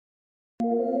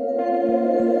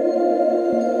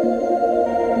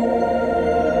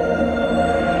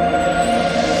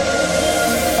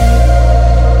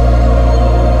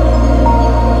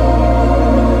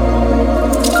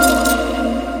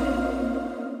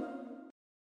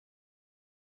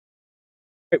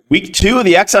Week 2 of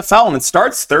the XFL, and it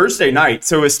starts Thursday night.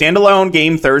 So a standalone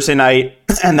game Thursday night,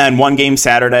 and then one game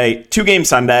Saturday, 2 games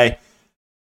Sunday.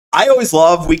 I always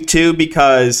love week 2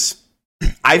 because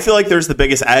I feel like there's the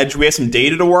biggest edge. We have some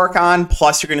data to work on.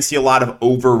 Plus, you're going to see a lot of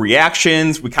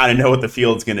overreactions. We kind of know what the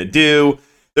field's going to do.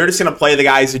 They're just going to play the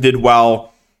guys who did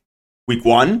well week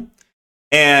 1.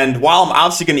 And while I'm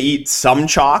obviously going to eat some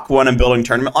chalk when I'm building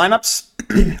tournament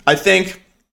lineups, I think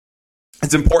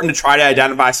it's important to try to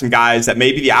identify some guys that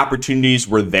maybe the opportunities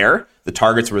were there, the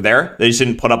targets were there. They just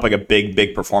didn't put up like a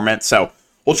big performance. So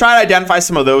we'll try to identify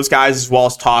some of those guys as well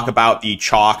as talk about the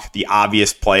chalk, the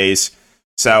obvious plays.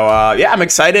 So I'm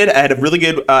excited. I had a really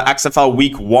good XFL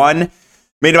week 1.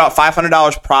 Made about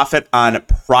 $500 profit on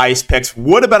Prize Picks.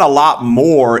 Would have been a lot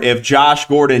more if Josh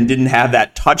Gordon didn't have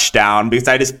that touchdown, because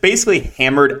I just basically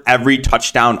hammered every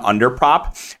touchdown under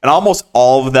prop, and almost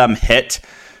all of them hit.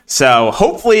 So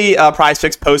hopefully Prize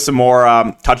Picks post some more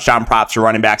touchdown props for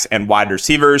running backs and wide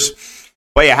receivers.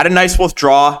 But yeah, I had a nice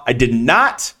withdrawal. I did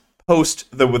not post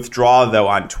the withdrawal, though,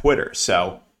 on Twitter.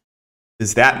 So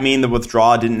does that mean the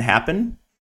withdrawal didn't happen?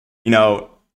 You know,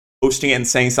 posting it and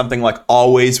saying something like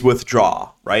always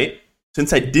withdraw, right?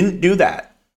 Since I didn't do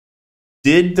that,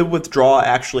 did the withdrawal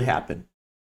actually happen?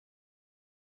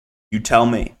 You tell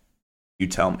me. You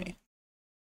tell me.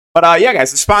 But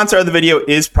guys, the sponsor of the video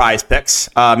is Prize Picks.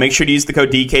 Make sure to use the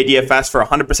code DKDFS for a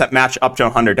 100% match up to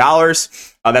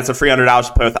 $100. That's a free $100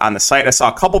 to put on the site. I saw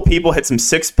a couple people hit some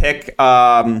six picks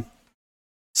on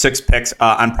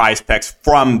Prize Picks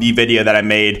from the video that I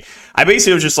made. I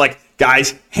basically was just like,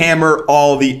 guys, hammer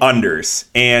all the unders.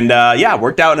 And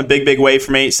worked out in a big way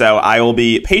for me. So I will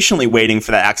be patiently waiting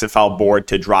for the XFL board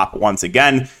to drop once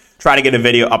again. Try to get a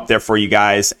video up there for you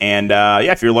guys. And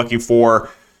if you're looking for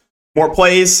more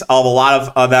plays, I'll have a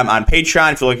lot of them on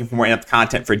Patreon. If you're looking for more in-depth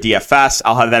content for DFS,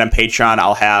 I'll have that on Patreon.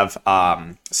 I'll have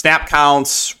snap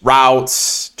counts,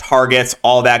 routes, targets,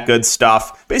 all that good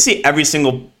stuff. Basically, every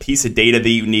single piece of data that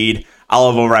you need, I'll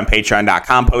have over on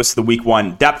Patreon.com. Post the week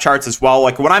 1 depth charts as well.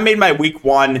 Like when I made my week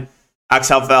 1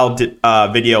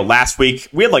 XFL video last week,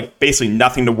 we had like basically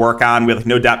nothing to work on. We had like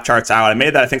no depth charts out. I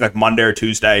made that I think like Monday or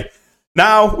Tuesday.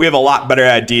 Now we have a lot better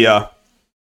idea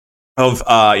of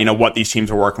what these teams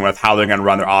are working with, how they're going to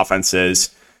run their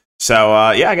offenses. So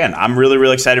again, I'm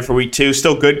really excited for week 2.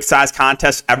 Still good size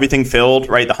contest, everything filled,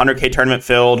 right? The 100K tournament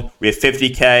filled. We have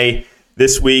 50K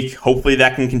this week. Hopefully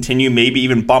that can continue, maybe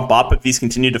even bump up if these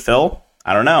continue to fill.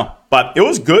 I don't know, but it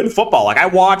was good football. Like I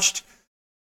watched,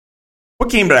 what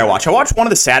game did I watch? I watched one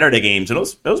of the Saturday games, and it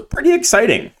was pretty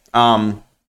exciting.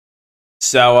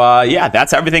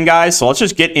 That's everything, guys. So let's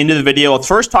just get into the video. Let's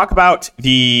first talk about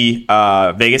the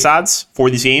Vegas odds for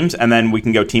these teams, and then we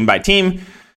can go team by team.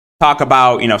 Talk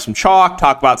about, some chalk,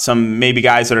 talk about some maybe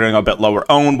guys that are going to go a bit lower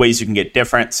owned, ways you can get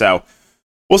different. So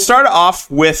we'll start off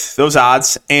with those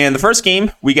odds. And the first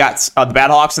game, we got the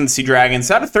Battlehawks and the Sea Dragons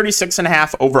at a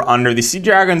 36.5 over under. The Sea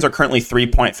Dragons are currently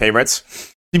 3-point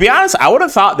favorites. To be honest, I would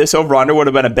have thought this over-under would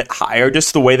have been a bit higher,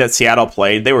 just the way that Seattle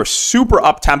played. They were super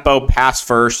up-tempo, pass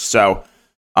first, so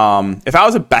if I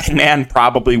was a betting man,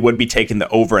 probably would be taking the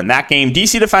over in that game.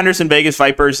 DC Defenders and Vegas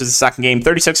Vipers is the second game,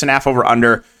 36.5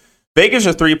 over-under. Vegas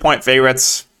are 3-point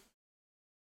favorites.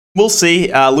 We'll see.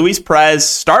 Luis Perez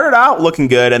started out looking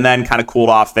good and then kind of cooled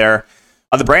off there.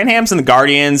 The Branhams and the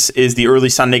Guardians is the early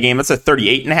Sunday game. That's a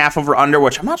 38.5 over-under,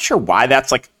 which I'm not sure why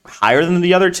that's like higher than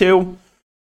the other two.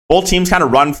 Both teams kind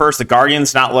of run first. The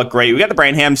Guardians not look great. We got the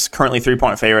Branhams currently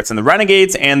 3-point favorites, and the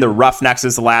Renegades and the Roughnecks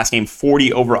is the last game,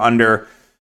 40 over-under.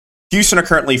 Houston are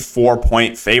currently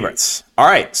 4-point favorites. All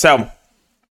right, so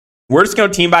we're just going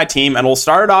to go team by team, and we'll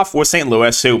start it off with St.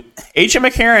 Louis, who H.M.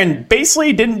 McCarron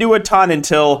basically didn't do a ton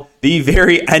until the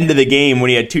very end of the game when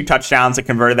he had 2 touchdowns and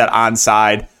converted that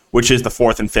onside, which is the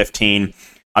 4th and 15.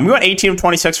 I'm going 18 of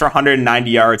 26 for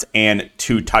 190 yards and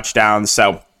 2 touchdowns.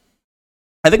 So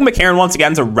I think McCarron, once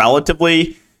again, is a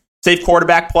relatively safe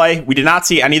quarterback play. We did not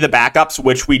see any of the backups,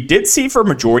 which we did see for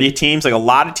majority of teams. Like a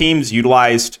lot of teams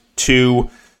utilized 2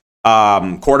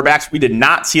 quarterbacks. We did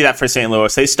not see that for St.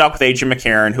 Louis. They stuck with A.J.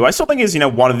 McCarron, who I still think is,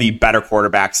 one of the better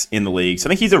quarterbacks in the league. So I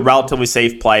think he's a relatively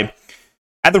safe play.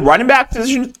 At the running back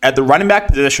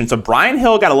position, so Brian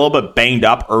Hill got a little bit banged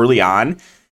up early on.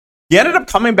 He ended up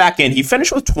coming back in. He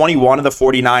finished with 21 of the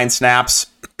 49 snaps.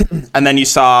 And then you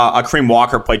saw Kareem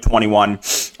Walker play 21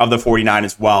 of the 49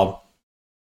 as well,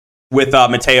 with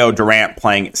Mateo Durant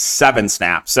playing 7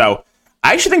 snaps. So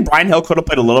I actually think Brian Hill could have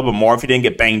played a little bit more if he didn't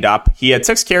get banged up. He had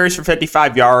 6 carries for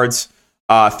 55 yards,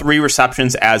 3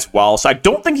 receptions as well. So I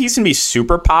don't think he's going to be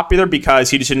super popular because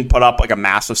he just didn't put up like a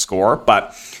massive score.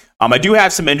 But I do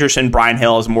have some interest in Brian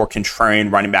Hill as a more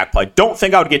contrarian running back play. Don't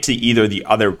think I would get to either of the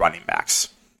other running backs.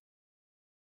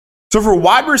 So for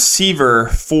wide receiver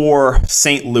for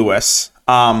St. Louis,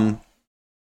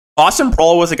 Austin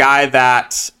Proehl was a guy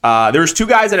that there was two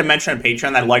guys that I mentioned on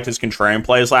Patreon that I liked his contrarian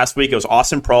plays last week. It was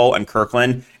Austin Proehl and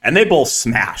Kirkland, and they both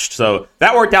smashed. So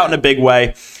that worked out in a big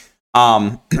way.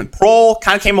 Proehl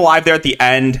kind of came alive there at the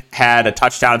end, had a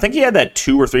touchdown. I think he had that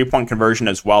 2 or 3 point conversion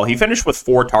as well. He finished with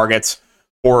 4 targets,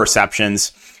 4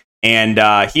 receptions, and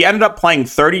he ended up playing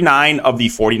 39 of the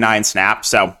 49 snaps.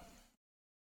 So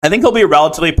I think he'll be a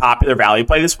relatively popular value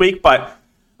play this week, but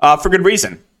for good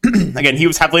reason. Again, he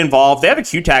was heavily involved. They have a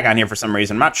Q tag on here for some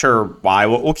reason. I'm not sure why.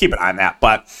 We'll keep an eye on that.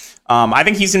 But I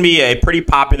think he's going to be a pretty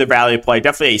popular value play,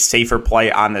 definitely a safer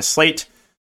play on this slate.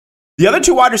 The other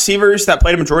 2 wide receivers that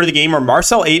played a majority of the game are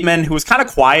Marcel Aitman, who was kind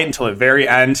of quiet until the very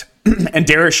end, and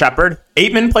Darius Shepard.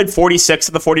 Aitman played 46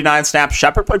 of the 49 snaps.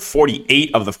 Shepard played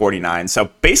 48 of the 49.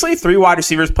 So basically 3 wide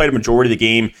receivers played a majority of the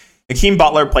game. Hakeem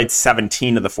Butler played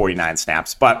 17 of the 49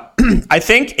 snaps. But I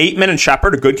think Aitman and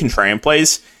Shepard are good contrarian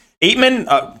plays.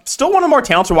 Aitman, still one of the more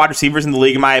talented wide receivers in the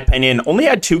league, in my opinion. Only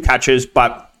had 2 catches,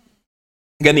 but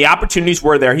again, the opportunities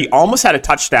were there. He almost had a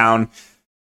touchdown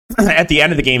at the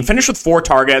end of the game. Finished with 4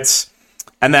 targets,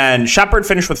 and then Shepard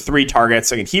finished with 3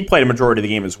 targets. Again, he played a majority of the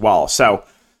game as well. So,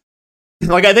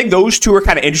 I think those 2 are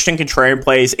kind of interesting contrarian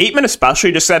plays. Aitman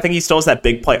especially, just because I think he still has that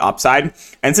big play upside.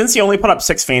 And since he only put up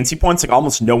 6 fantasy points,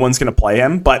 almost no one's going to play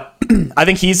him. But I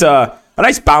think he's a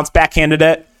nice bounce back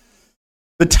candidate.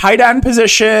 The tight end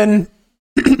position,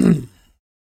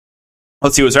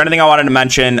 let's see, was there anything I wanted to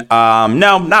mention?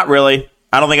 No, not really.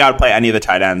 I don't think I would play any of the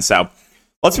tight ends. So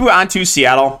let's move on to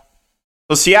Seattle.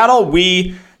 So Seattle,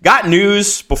 we got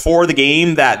news before the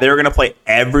game that they were going to play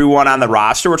everyone on the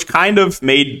roster, which kind of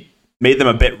made them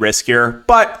a bit riskier.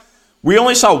 But we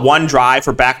only saw 1 drive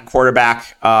for backup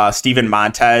quarterback Steven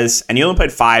Montez, and he only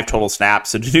played 5 total snaps.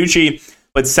 So DiNucci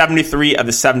played 73 of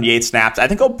the 78 snaps. I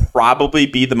think he'll probably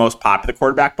be the most popular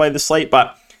quarterback play of the slate,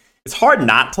 but it's hard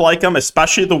not to like him,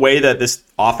 especially the way that this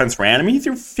offense ran. I mean, he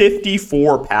threw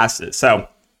 54 passes. So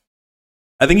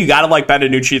I think you got to like Ben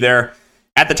DiNucci there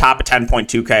at the top of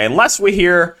 10.2K. Unless we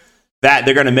hear that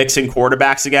they're going to mix in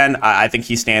quarterbacks again, I think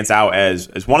he stands out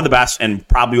as one of the best and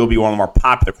probably will be one of the more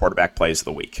popular quarterback plays of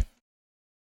the week.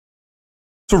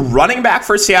 So running back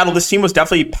for Seattle, this team was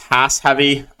definitely pass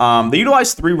heavy. They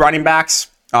utilized 3 running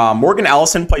backs. Morgan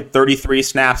Ellison played 33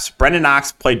 snaps. Brendan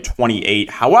Knox played 28.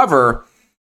 However,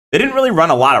 they didn't really run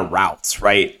a lot of routes,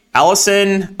 right?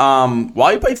 Ellison,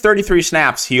 while he played 33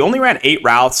 snaps, he only ran 8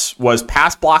 routes, was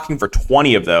pass blocking for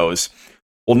 20 of those.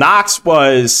 Well, Knox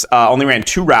was only ran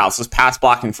 2 routes, was pass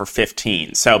blocking for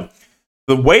 15. So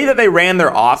the way that they ran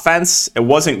their offense, it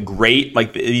wasn't great.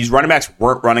 Like, these running backs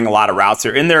weren't running a lot of routes.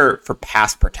 They're in there for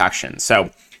pass protection.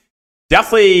 So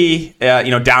definitely,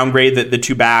 downgrade the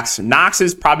 2 backs. Knox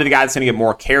is probably the guy that's going to get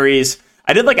more carries.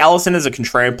 I did like Ellison as a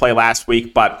contrarian play last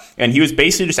week, and he was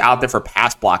basically just out there for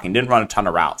pass blocking, didn't run a ton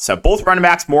of routes. So both running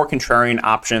backs, more contrarian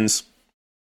options.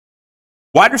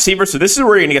 Wide receiver, so this is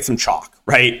where you're going to get some chalk,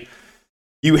 right?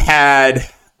 You had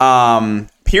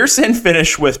Pearson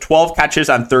finish with 12 catches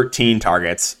on 13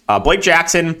 targets. Blake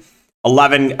Jackson,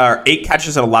 8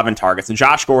 catches on 11 targets. And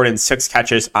Josh Gordon, 6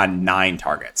 catches on 9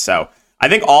 targets. So I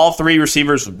think all 3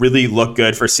 receivers really look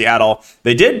good for Seattle.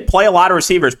 They did play a lot of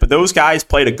receivers, but those guys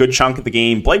played a good chunk of the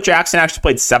game. Blake Jackson actually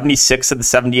played 76 of the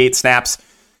 78 snaps.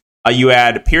 You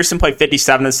had Pearson play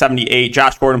 57 of the 78.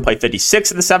 Josh Gordon played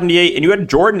 56 of the 78. And you had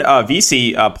Jordan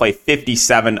VC play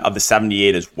 57 of the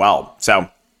 78 as well. So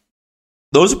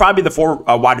those are probably the 4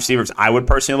 wide receivers I would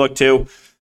personally look to.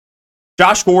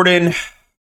 Josh Gordon,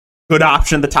 good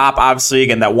option at the top, obviously.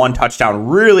 Again, that 1 touchdown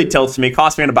really tilts me.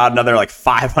 Cost me about another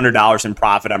 $500 in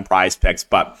profit on Prize Picks,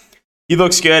 but he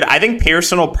looks good. I think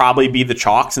Pearson will probably be the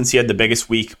chalk since he had the biggest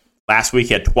week. Last week,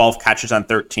 he had 12 catches on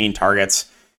 13 targets.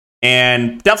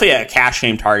 And definitely a cash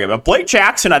game target. But Blake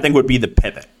Jackson, I think, would be the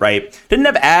pivot, right? Didn't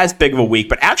have as big of a week,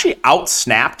 but actually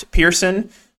outsnapped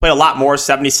Pearson. Played a lot more,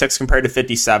 76 compared to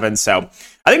 57. So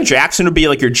I think Jackson would be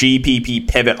like your GPP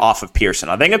pivot off of Pearson.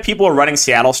 I think if people are running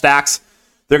Seattle stacks,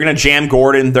 they're going to jam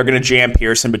Gordon, they're going to jam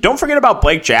Pearson. But don't forget about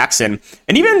Blake Jackson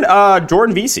and even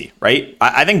Jordan Vesey, right?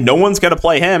 I think no one's going to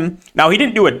play him. Now, he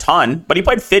didn't do a ton, but he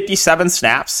played 57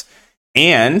 snaps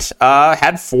and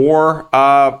had 4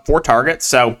 targets.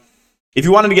 So if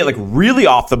you wanted to get really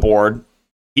off the board,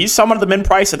 he's someone at the min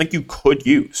price I think you could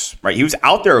use, right? He was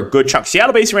out there a good chunk.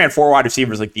 Seattle basically ran 4 wide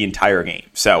receivers the entire game.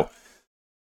 So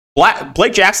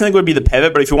Blake Jackson I think would be the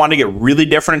pivot, but if you want to get really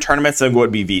different in tournaments, then it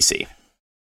would be VC.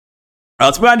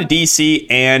 Let's move on to DC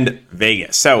and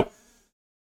Vegas. So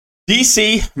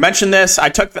DC, mentioned this.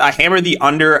 I hammered the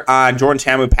under on Jordan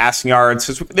Ta'amu passing yards.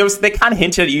 They kind of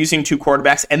hinted at using 2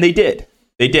 quarterbacks, and they did.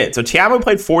 So Ta'amu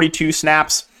played 42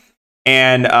 snaps.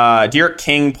 And Derek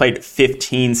King played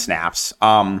 15 snaps.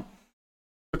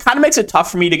 It kind of makes it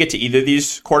tough for me to get to either of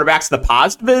these quarterbacks. The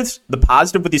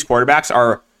positive with these quarterbacks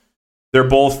are they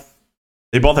both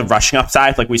have rushing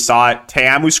upside. Like we saw it,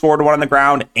 Tamu scored one on the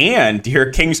ground and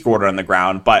Derek King scored one on the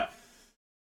ground. But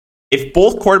if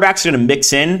both quarterbacks are going to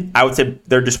mix in, I would say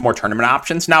they're just more tournament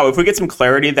options. Now, if we get some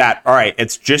clarity that, all right,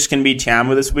 it's just going to be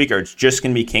Tamu this week or it's just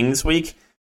going to be King this week,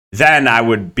 then I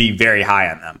would be very high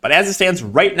on them. But as it stands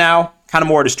right now, kind of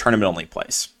more just tournament-only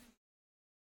plays.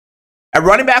 At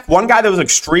running back, one guy that was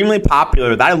extremely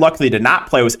popular that I luckily did not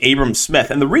play was Abram Smith.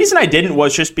 And the reason I didn't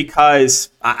was just because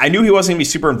I knew he wasn't going to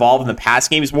be super involved in the pass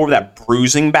game. He's more of that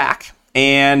bruising back.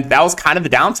 And that was kind of the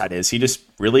downside is he just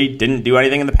really didn't do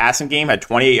anything in the passing game, had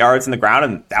 28 yards in the ground,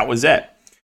 and that was it.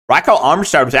 Raquel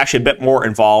Armstead was actually a bit more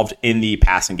involved in the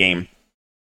passing game.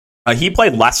 He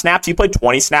played less snaps. He played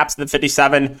 20 snaps at the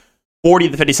 57, 40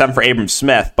 to the 57 for Abram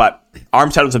Smith, but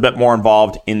Armstead was a bit more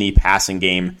involved in the passing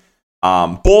game.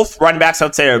 Both running backs, I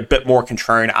would say, are a bit more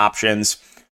contrarian options.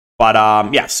 But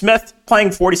yeah, Smith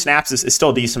playing 40 snaps is still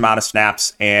a decent amount of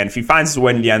snaps. And if he finds his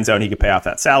way in the end zone, he could pay off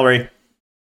that salary.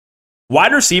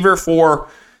 Wide receiver for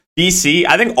DC,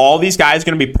 I think all these guys are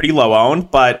going to be pretty low owned,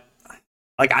 but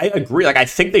like I agree. Like I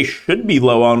think they should be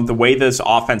low owned the way this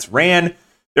offense ran.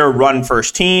 They're a run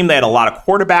first team. They had a lot of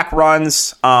quarterback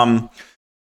runs.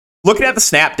 Looking at the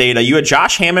snap data, you had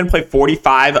Josh Hammond play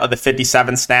 45 of the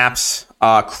 57 snaps.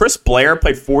 Chris Blair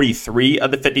played 43 of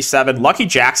the 57. Lucky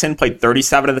Jackson played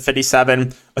 37 of the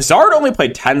 57. Azard only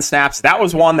played 10 snaps. That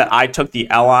was one that I took the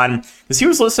L on because he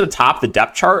was listed atop the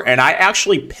depth chart, and I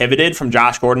actually pivoted from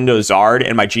Josh Gordon to Azard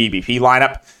in my GBP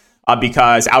lineup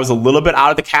because I was a little bit out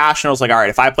of the cash, and I was like, all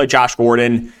right, if I play Josh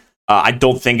Gordon, I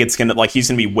don't think it's going to, like, he's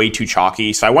going to be way too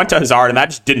chalky. So I went to Hazard, and that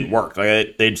just didn't work.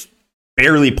 Like, they just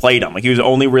barely played him. Like, he was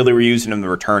only really reusing in the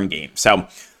return game. So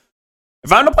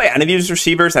if I'm going to play any of these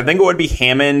receivers, I think it would be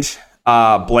Hammond,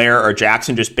 Blair, or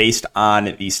Jackson just based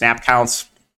on the snap counts.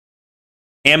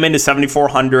 Hammond is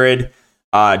 7,400.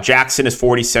 Jackson is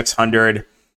 4,600.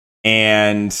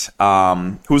 And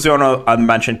who's the one I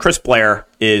mentioned? Chris Blair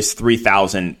is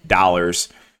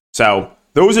 $3,000. So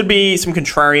those would be some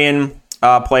contrarian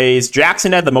plays.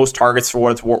 Jackson had the most targets for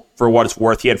what it's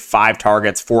worth. He had 5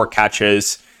 targets, 4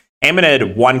 catches. Hammond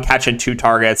had 1 catch and 2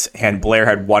 targets, and Blair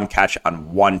had 1 catch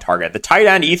on 1 target. The tight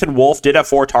end, Ethan Wolf, did have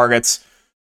 4 targets,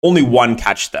 only 1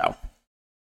 catch, though.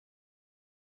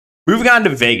 Moving on to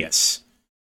Vegas.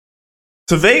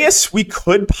 So Vegas, we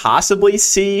could possibly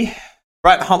see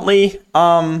Brett Huntley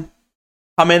come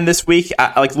in this week.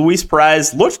 Like Luis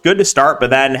Perez looked good to start, but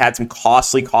then had some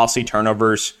costly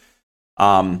turnovers.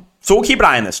 So we'll keep an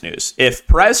eye on this news. If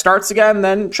Perez starts again,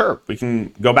 then sure, we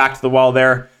can go back to the well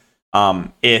there.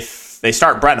 If they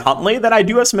start Brett Huntley, then I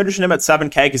do have some interest in him at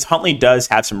 7K because Huntley does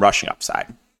have some rushing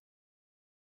upside.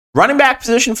 Running back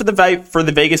position for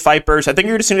the Vegas Vipers, I think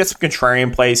you're just going to get some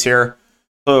contrarian plays here.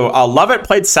 So Lovett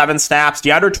played 7 snaps.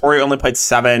 DeAndre Torrey only played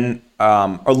 7.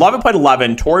 Or Lovett played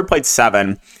 11. Torrey played 7.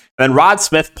 And then Rod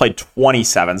Smith played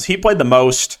 27. So he played the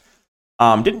most.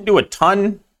 Didn't do a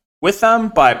ton with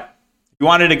them, but if you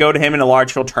wanted to go to him in a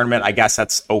large field tournament, I guess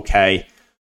that's okay.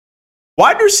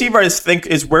 Wide receiver, I think,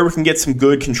 is where we can get some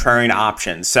good contrarian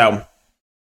options. So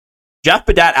Jeff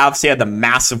Badet obviously had the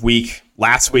massive week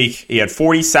last week. He had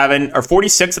 46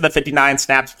 of the 59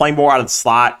 snaps, playing more out of the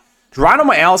slot.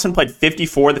 Geronimo Allison played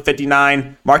 54 of the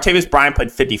 59. Martavis Bryant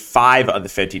played 55 of the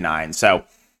 59. So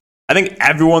I think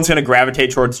everyone's going to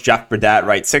gravitate towards Jeff Badet,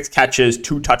 right? 6 catches,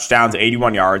 2 touchdowns,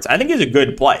 81 yards. I think he's a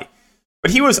good play.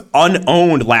 But he was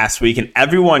unowned last week, and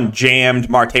everyone jammed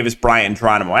Martavis Bryant and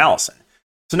Geronimo Allison.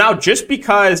 So now just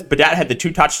because Badet had the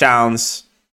 2 touchdowns,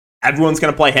 everyone's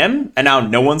going to play him, and now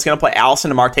no one's going to play Allison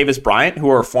and Martavis Bryant, who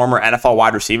are former NFL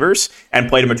wide receivers and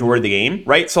played a majority of the game,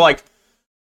 right? So, like,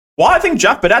 while I think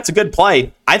Jeff Badet's a good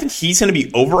play, I think he's going to be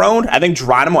overowned. I think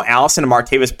Geronimo Allison and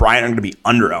Martavis Bryant are going to be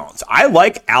underowned. So I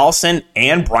like Allison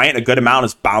and Bryant a good amount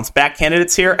as bounce-back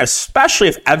candidates here, especially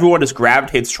if everyone just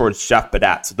gravitates towards Jeff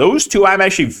Badet. So those two I'm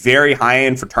actually very high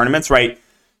in for tournaments, right?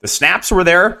 The snaps were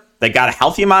there. They got a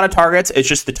healthy amount of targets. It's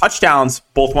just the touchdowns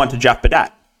both went to Jeff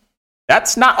Badet.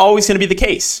 That's not always going to be the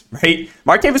case, right?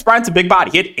 Martavis Bryant's a big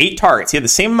body. He had 8 targets. He had the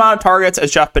same amount of targets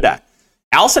as Jeff Badet.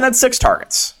 Allison had 6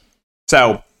 targets.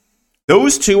 So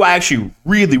those two I actually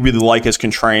really, really like as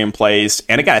contrarian plays.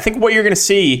 And again, I think what you're going to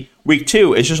see week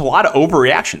 2 is just a lot of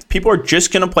overreactions. People are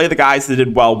just going to play the guys that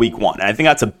did well week 1. And I think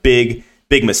that's a big,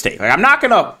 big mistake. Like, I'm not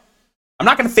going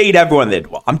to fade everyone that did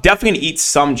well. I'm definitely going to eat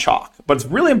some chalk. But it's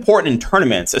really important in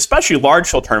tournaments, especially large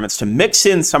field tournaments, to mix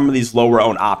in some of these lower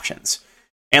owned options.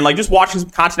 And like just watching some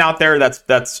content out there that's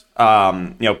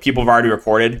people have already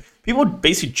recorded. people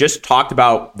basically just talked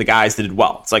about the guys that did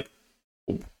well. It's like,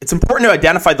 it's important to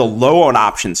identify the low owned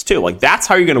options too. Like, that's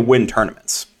how you're going to win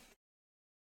tournaments.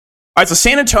 All right, so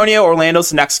San Antonio,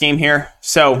 Orlando's the next game here.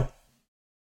 So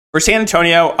for San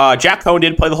Antonio, Jack Cohen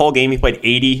did play the whole game. He played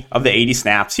 80 of the 80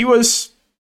 snaps. He was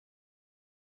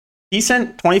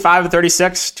decent, 25 of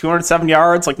 36, 207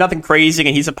 yards, like nothing crazy,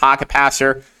 and he's a pocket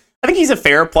passer. I think he's a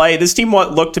fair play. This team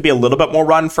looked to be a little bit more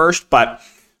run first, but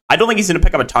I don't think he's going to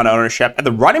pick up a ton of ownership. At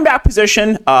the running back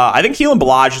position, I think Keelan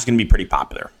Ballage is going to be pretty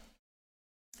popular.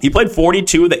 He played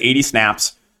 42 of the 80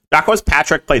 snaps. Jacquez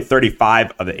Patrick played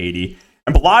 35 of the 80.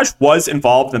 And Ballage was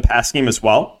involved in the pass game as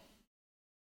well.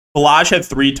 Ballage had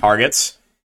 3 targets.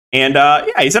 And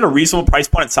he's at a reasonable price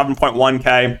point at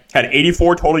 7.1K. Had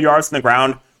 84 total yards on the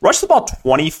ground. Rushed the ball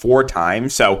 24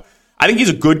 times. So I think he's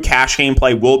a good cash game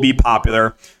play. Will be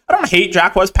popular. I don't hate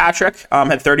Jacquez Patrick.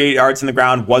 Had 38 yards on the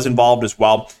ground. Was involved as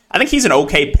well. I think he's an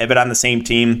okay pivot on the same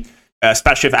team,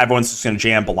 especially if everyone's just going to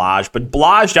jam Ballage. But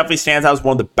Ballage definitely stands out as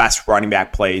one of the best running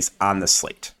back plays on the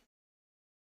slate.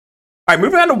 All right,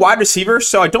 moving on to wide receivers.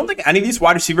 So I don't think any of these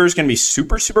wide receivers are going to be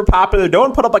super, super popular. No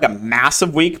one put up like a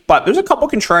massive week, but there's a couple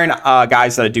contrarian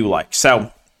guys that I do like.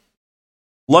 So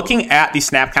looking at the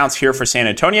snap counts here for San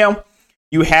Antonio,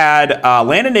 you had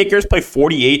Landon Akers play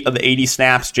 48 of the 80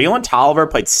 snaps. Jalen Tolliver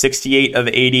played 68 of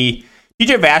the 80.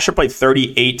 DJ Vasher played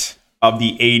 38 of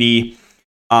the 80.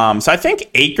 So I think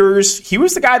Akers, he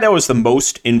was the guy that was the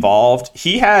most involved.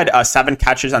 He had 7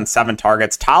 catches on 7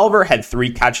 targets. Tolliver had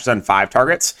 3 catches on 5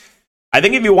 targets. I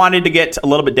think if you wanted to get a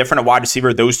little bit different at wide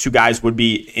receiver, those 2 guys would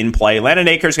be in play. Landon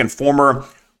Akers, again, former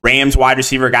Rams wide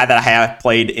receiver, guy that I have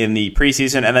played in the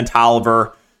preseason. And then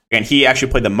Tolliver, again, he actually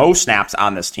played the most snaps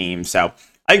on this team. So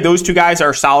I think those 2 guys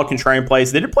are solid contrarian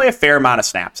plays. They did play a fair amount of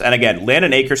snaps. And again,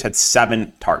 Landon Akers had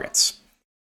 7 targets.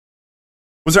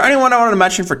 Was there anyone I wanted to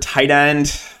mention for tight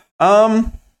end?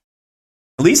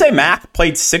 Elise Mack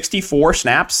played 64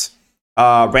 snaps,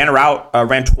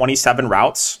 ran 27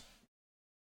 routes.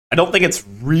 I don't think it's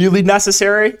really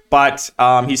necessary, but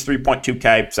he's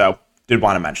 3.2K, so did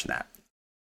want to mention that.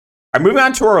 All right, moving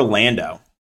on to Orlando.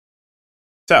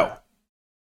 So,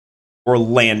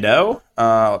 Orlando,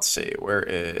 let's see, where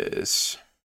is...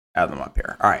 I have them up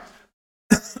here. All right.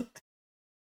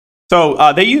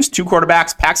 So, they used 2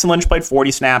 quarterbacks. Paxton Lynch played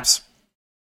 40 snaps.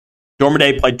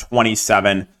 Dormaday played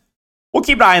 27. We'll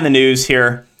keep an eye on the news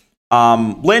here.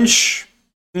 Lynch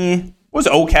was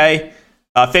okay.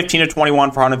 15 to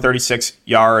 21 for 136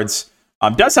 yards.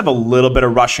 Does have a little bit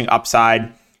of rushing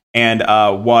upside and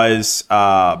was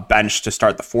benched to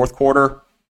start the 4th quarter.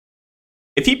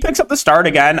 If he picks up the start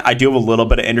again, I do have a little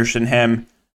bit of interest in him.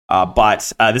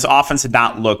 But this offense did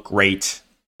not look great.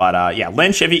 But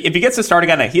Lynch, if he gets to start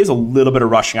again, he has a little bit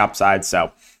of rushing upside.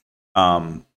 So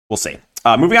we'll see.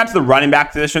 Moving on to the running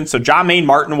back position. So John Maine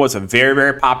Martin was a very,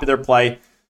 very popular play.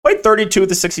 Played 32 of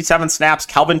the 67 snaps.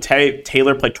 Calvin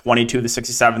Taylor played 22 of the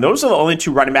 67. Those are the only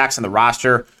 2 running backs on the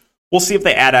roster. We'll see if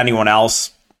they add anyone else.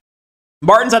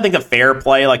 Martin's, I think, a fair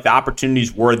play. Like, the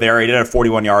opportunities were there. He did have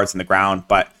 41 yards in the ground.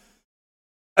 But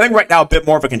I think right now a bit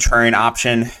more of a contrarian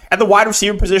option. At the wide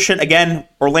receiver position, again,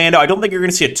 Orlando, I don't think you're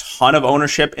going to see a ton of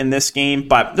ownership in this game.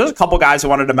 But there's a couple guys I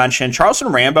wanted to mention. Charleston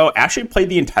Rambo actually played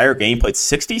the entire game. Played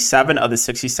 67 of the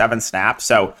 67 snaps.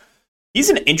 So he's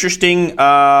an interesting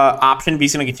option if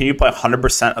he's going to continue to play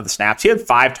 100% of the snaps. He had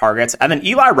 5 targets. And then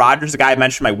Eli Rogers, the guy I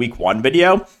mentioned in my week 1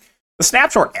 video, the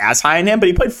snaps weren't as high in him, but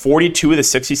he played 42 of the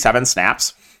 67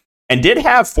 snaps and did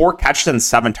have 4 catches and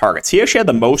 7 targets. He actually had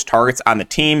the most targets on the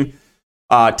team.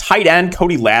 Tight end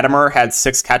Cody Latimer had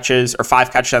 5 catches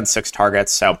and 6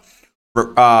 targets. So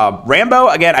Rambo,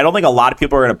 again, I don't think a lot of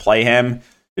people are going to play him.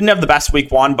 Didn't have the best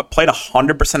week 1, but played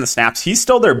 100% of the snaps. He's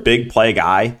still their big play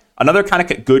guy. Another kind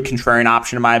of good contrarian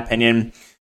option, in my opinion.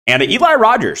 And Eli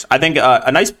Rogers, I think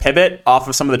a nice pivot off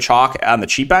of some of the chalk on the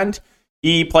cheap end.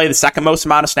 He played the second most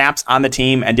amount of snaps on the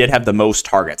team and did have the most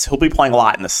targets. He'll be playing a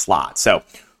lot in the slot. So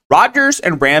Rogers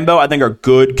and Rambo, I think, are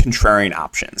good contrarian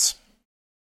options.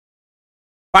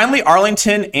 Finally,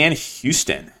 Arlington and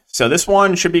Houston. So this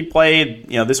one should be played,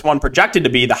 this one projected to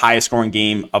be the highest scoring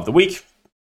game of the week.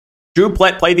 Drew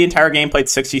played the entire game, played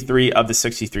 63 of the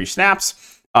 63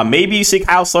 snaps. Maybe you see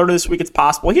Kyle Sloter this week. It's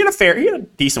possible. He had a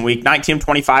decent week.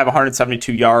 19-25,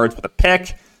 172 yards with a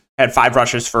pick. Had 5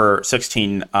 rushes for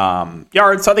 16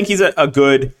 yards. So I think he's a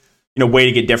good way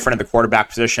to get different at the quarterback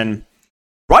position.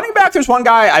 Running back, there's one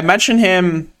guy. I mentioned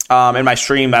him in my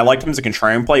stream. I liked him as a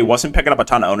contrarian play. He wasn't picking up a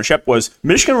ton of ownership. Was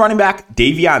Michigan running back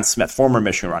Davion Smith, former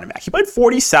Michigan running back. He played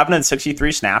 47 and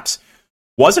 63 snaps.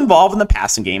 Was involved in the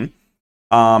passing game.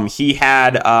 He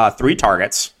had 3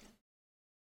 targets.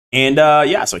 And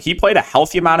so he played a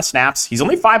healthy amount of snaps. He's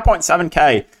only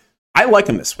 5.7K. I like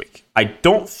him this week. I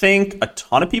don't think a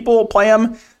ton of people will play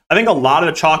him. I think a lot of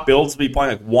the chalk builds will be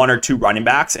playing like 1 or 2 running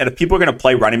backs. And if people are going to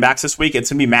play running backs this week, it's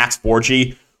going to be Max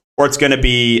Borgi or it's going to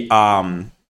be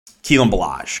Kalen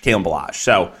Ballage.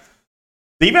 So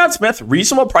Le'Veon Smith,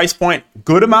 reasonable price point,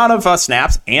 good amount of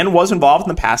snaps, and was involved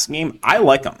in the passing game. I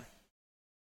like him.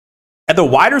 At the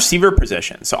wide receiver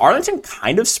position, so Arlington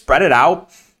kind of spread it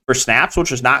out for snaps,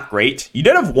 which was not great. You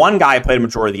did have one guy who played a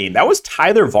majority of the game. That was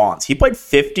Tyler Vaughns. He played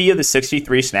 50 of the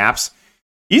 63 snaps.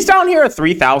 He's down here at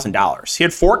 $3,000. He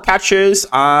had 4 catches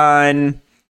on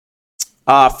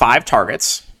 5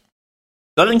 targets.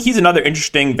 So I think he's another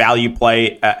interesting value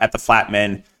play at the flat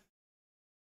min.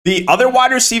 The other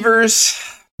wide receivers,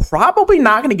 probably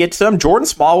not going to get to them. Jordan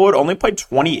Smallwood only played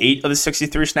 28 of the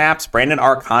 63 snaps. Brandon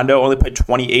Arcondo only played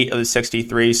 28 of the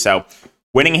 63. So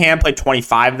Winningham played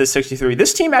 25 of the 63.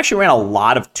 This team actually ran a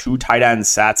lot of 2 tight end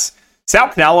sets. Sal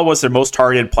Cannella was their most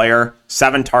targeted player,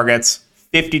 7 targets,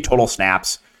 50 total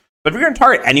snaps. But if you're going to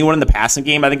target anyone in the passing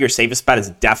game, I think your safest bet is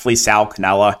definitely Sal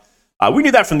Cannella. We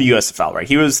knew that from the USFL, right?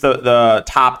 He was the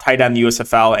top tight end in the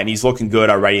USFL, and he's looking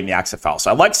good already in the XFL. So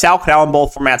I like Sal Cannella in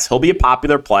both formats. He'll be a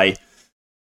popular play.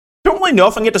 Don't really know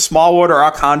if I can get to Smallwood or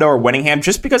Arcondo or Winningham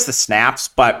just because the snaps.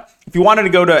 But if you wanted to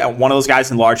go to one of those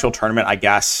guys in the large field tournament, I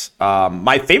guess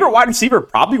my favorite wide receiver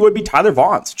probably would be Tyler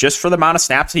Vaughns, just for the amount of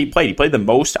snaps that he played. He played the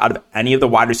most out of any of the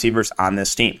wide receivers on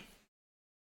this team.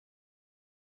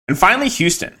 And finally,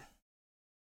 Houston.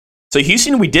 So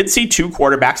Houston, we did see 2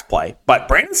 quarterbacks play, but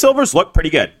Brandon Silvers looked pretty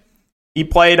good. He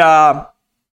played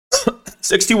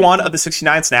 61 of the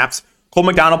 69 snaps. Cole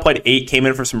McDonald played 8, came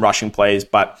in for some rushing plays.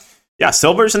 But yeah,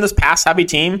 Silvers in this pass-heavy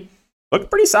team looked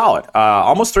pretty solid.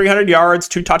 Almost 300 yards,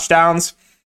 2 touchdowns.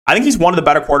 I think he's one of the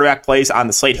better quarterback plays on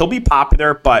the slate. He'll be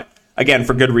popular, but again,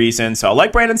 for good reason. So I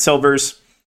like Brandon Silvers.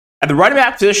 At the running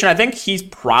back position, I think he's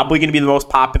probably going to be the most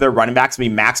popular running back. It's going to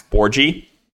be Max Borgi.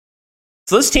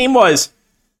 So this team was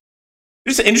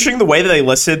just interesting the way that they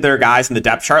listed their guys in the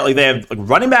depth chart. Like they have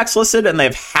running backs listed and they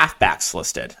have halfbacks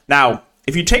listed. Now,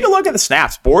 if you take a look at the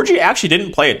snaps, Borgi actually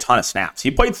didn't play a ton of snaps.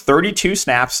 He played 32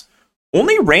 snaps,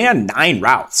 only ran 9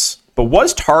 routes, but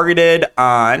was targeted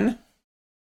on...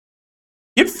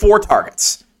 He had 4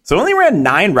 targets. So only ran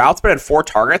 9 routes, but had 4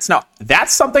 targets. Now,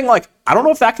 that's something like, I don't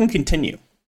know if that can continue,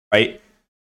 right?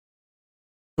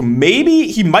 So maybe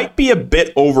he might be a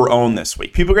bit over-owned this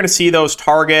week. People are going to see those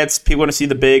targets. People are going to see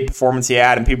the big performance he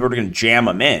had, and people are going to jam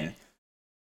him in.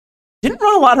 Didn't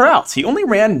run a lot of routes. He only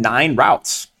ran 9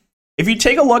 routes. If you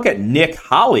take a look at Nick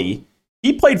Holley,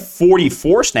 he played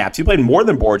 44 snaps. He played more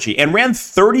than Borgi and ran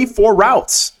 34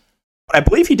 routes. But I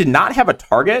believe he did not have a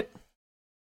target.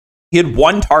 He had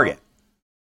 1 target.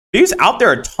 He was out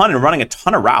there a ton and running a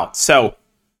ton of routes. So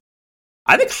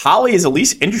I think Holley is at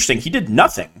least interesting. He did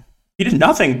nothing.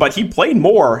 But he played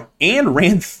more and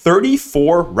ran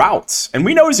 34 routes. And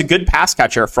we know he's a good pass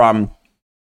catcher from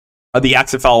the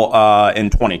XFL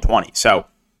in 2020. So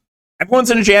everyone's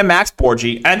going to jam Max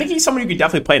Borgi. And I think he's someone you could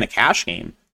definitely play in a cash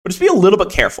game. But just be a little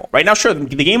bit careful. Right now, sure,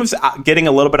 the game is getting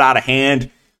a little bit out of hand.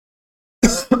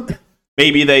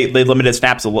 Maybe they limited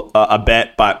snaps a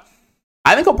bit. But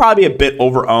I think he'll probably be a bit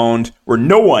over-owned where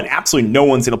absolutely no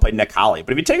one's going to play Nick Holley.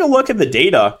 But if you take a look at the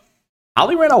data,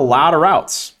 Holley ran a lot of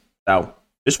routes. So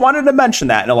just wanted to mention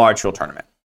that in a large field tournament.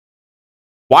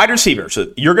 Wide receiver.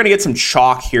 So you're going to get some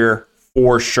chalk here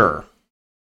for sure.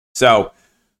 So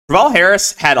Travell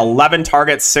Harris had 11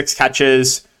 targets, 6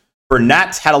 catches.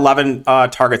 Burnett had 11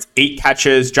 targets, 8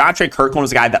 catches. John Trey Kirkland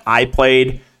was a guy that I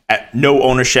played at no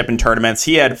ownership in tournaments.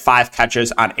 He had 5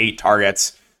 catches on 8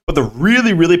 targets. But the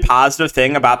really, really positive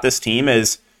thing about this team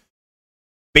is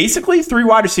basically 3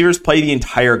 wide receivers play the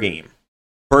entire game.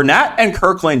 Burnett and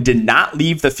Kirkland did not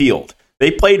leave the field.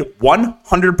 They played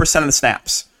 100% of the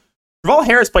snaps. Travell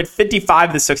Harris played 55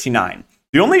 of the 69.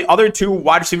 The only other 2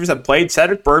 wide receivers that played,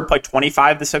 Cedric Bird played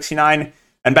 25 of the 69,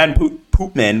 and Ben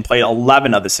Pootman played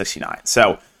 11 of the 69.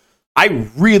 So I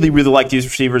really, really like these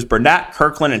receivers, Burnett,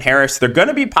 Kirkland, and Harris. They're going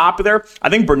to be popular. I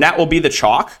think Burnett will be the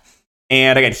chalk.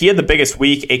 And again, he had the biggest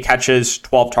week, 8 catches,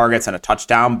 12 targets, and a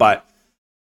touchdown. But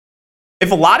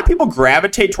if a lot of people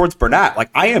gravitate towards Burnett, like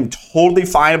I am totally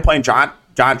fine playing John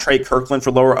Trey Kirkland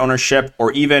for lower ownership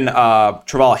or even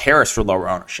Travell Harris for lower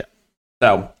ownership.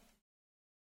 So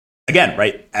again,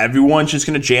 right, everyone's just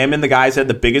going to jam in the guys that had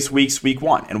the biggest weeks week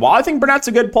 1. And while I think Burnett's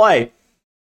a good play,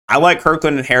 I like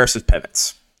Kirkland and Harris as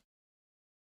pivots.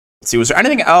 Let's see, was there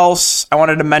anything else I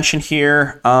wanted to mention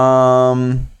here?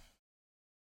 I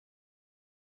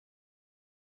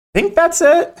think that's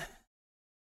it.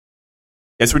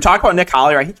 As we talk about Nick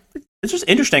Holley, right? It's just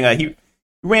interesting. He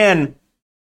ran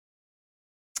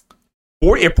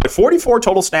 44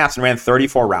 total snaps and ran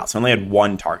 34 routes and only had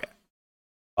 1 target.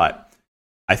 But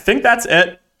I think that's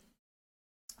it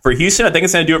for Houston. I think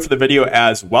it's going to do it for the video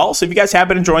as well. So if you guys have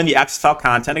been enjoying the XFL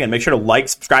content, again, make sure to like,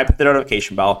 subscribe, hit the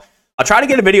notification bell. I'll try to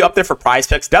get a video up there for Prize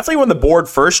Picks. Definitely when the board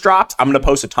first drops, I'm going to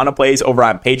post a ton of plays over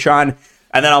on Patreon.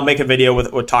 And then I'll make a video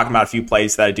with talking about a few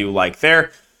plays that I do like there.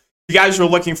 If you guys are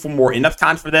looking for more in-depth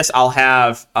content for this, I'll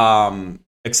have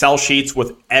Excel sheets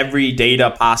with every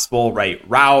data possible, right?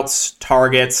 Routes,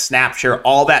 targets, snap share,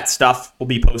 all that stuff will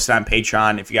be posted on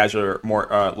Patreon if you guys are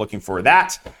more looking for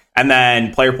that. And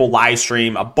then Player Pool live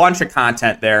stream, a bunch of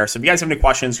content there. So if you guys have any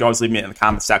questions, you can always leave me in the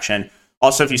comment section.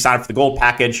 Also, if you sign up for the gold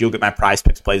package, you'll get my Prize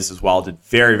Picks plays as well. Did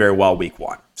very, very well week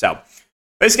 1. So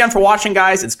thanks again for watching,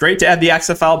 guys. It's great to have the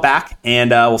XFL back, and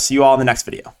we'll see you all in the next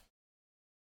video.